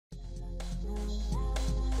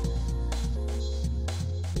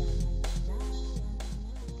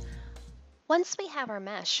Once we have our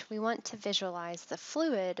mesh, we want to visualize the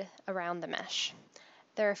fluid around the mesh.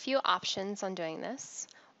 There are a few options on doing this.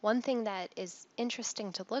 One thing that is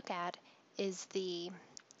interesting to look at is the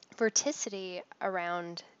vorticity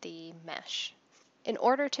around the mesh. In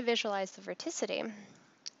order to visualize the vorticity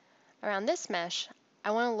around this mesh,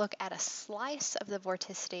 I want to look at a slice of the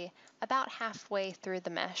vorticity about halfway through the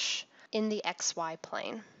mesh in the XY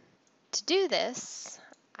plane. To do this,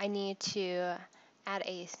 I need to add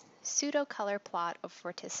a pseudocolor plot of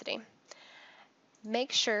vorticity.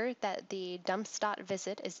 Make sure that the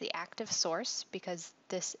dumps.visit is the active source because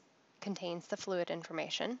this contains the fluid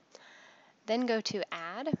information. Then go to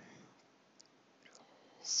Add,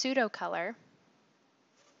 Pseudocolor,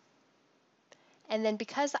 and then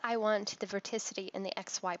because I want the vorticity in the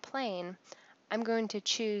XY plane, I'm going to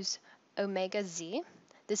choose omega z.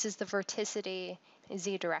 This is the vorticity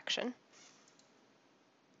z direction.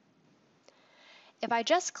 If I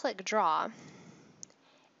just click Draw,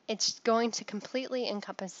 it's going to completely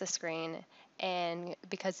encompass the screen, and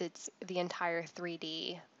because it's the entire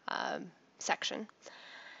 3D section.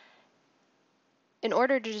 In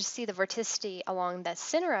order to just see the vorticity along the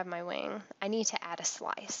center of my wing, I need to add a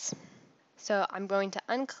slice. So I'm going to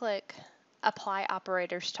unclick Apply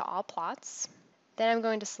Operators to All Plots. Then I'm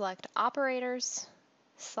going to select Operators,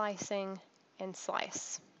 Slicing, and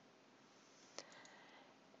Slice.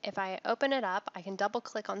 If I open it up, I can double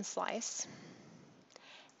click on Slice.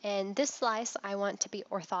 And this slice I want to be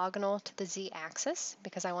orthogonal to the z-axis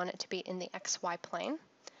because I want it to be in the xy plane.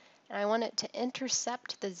 And I want it to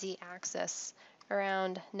intercept the z-axis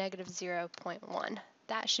around -0.1.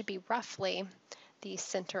 That should be roughly the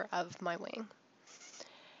center of my wing.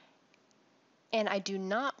 And I do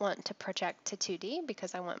not want to project to 2D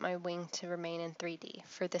because I want my wing to remain in 3D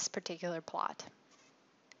for this particular plot.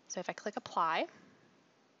 So if I click Apply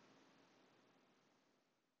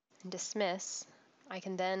and Dismiss, I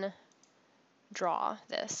can then draw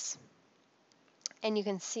this. And you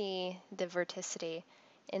can see the vorticity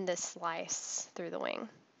in this slice through the wing.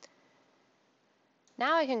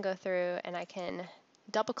 Now I can go through and I can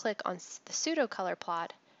double click on the pseudocolor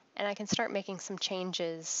plot and I can start making some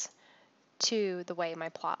changes to the way my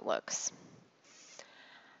plot looks.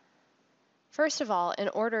 First of all, in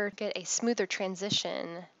order to get a smoother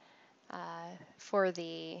transition for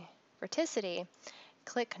the vorticity,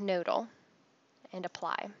 click Nodal and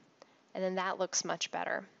Apply, and then that looks much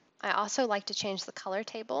better. I also like to change the color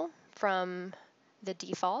table from the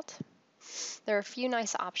default. There are a few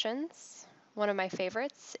nice options. One of my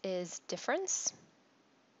favorites is Difference,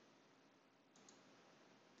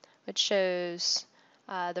 which shows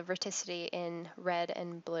the vorticity in red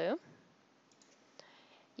and blue.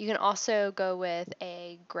 You can also go with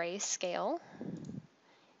a gray scale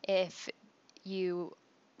if you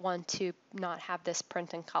want to not have this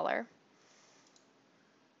print in color.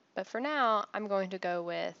 But for now, I'm going to go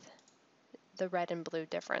with the red and blue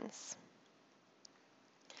difference.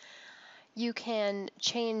 You can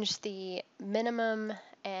change the minimum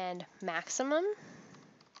and maximum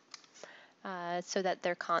so that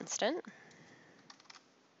they're constant.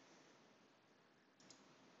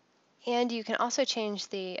 And you can also change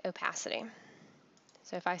the opacity.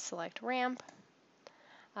 So if I select ramp,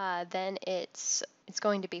 then it's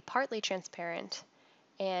going to be partly transparent,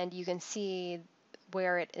 and you can see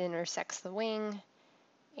where it intersects the wing,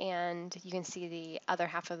 and you can see the other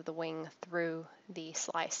half of the wing through the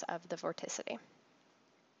slice of the vorticity.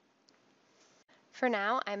 For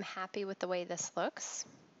now, I'm happy with the way this looks.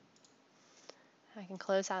 I can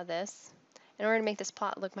close out this. In order to make this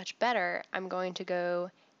plot look much better, I'm going to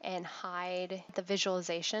go and hide the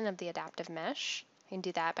visualization of the adaptive mesh. I can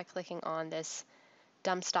do that by clicking on this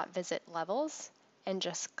dumps.visit levels and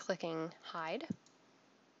just clicking hide.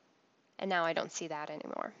 And now I don't see that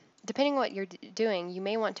anymore. Depending on what you're doing, you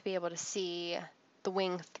may want to be able to see the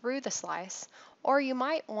wing through the slice, or you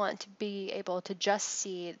might want to be able to just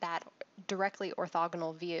see that directly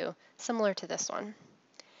orthogonal view, similar to this one.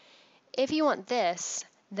 If you want this,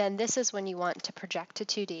 then this is when you want to project to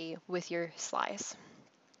 2D with your slice.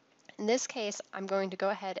 In this case, I'm going to go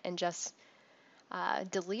ahead and just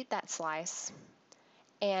delete that slice,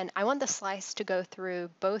 and I want the slice to go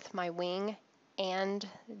through both my wing and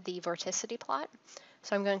the vorticity plot.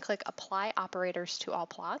 So I'm going to click Apply Operators to All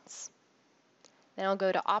Plots. Then I'll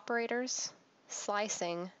go to Operators,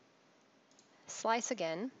 Slicing, Slice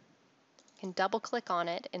again. I can double click on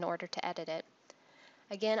it in order to edit it.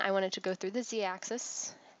 Again, I want it to go through the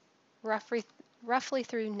z-axis, roughly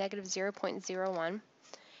through -0.01.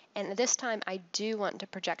 And this time I do want to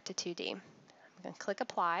project to 2D. I'm going to click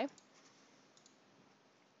Apply.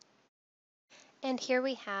 And here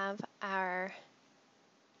we have our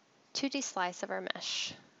 2D slice of our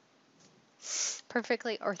mesh,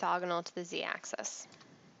 perfectly orthogonal to the z-axis.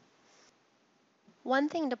 One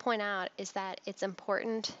thing to point out is that it's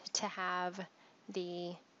important to have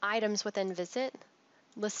the items within visit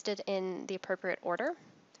listed in the appropriate order.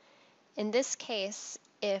 In this case,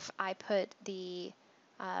 if I put the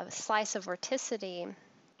slice of vorticity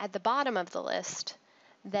at the bottom of the list,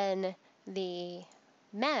 then the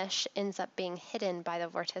mesh ends up being hidden by the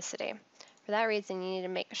vorticity. For that reason, you need to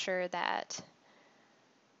make sure that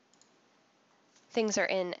things are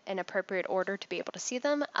in an appropriate order to be able to see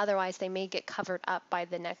them. Otherwise, they may get covered up by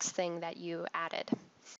the next thing that you added.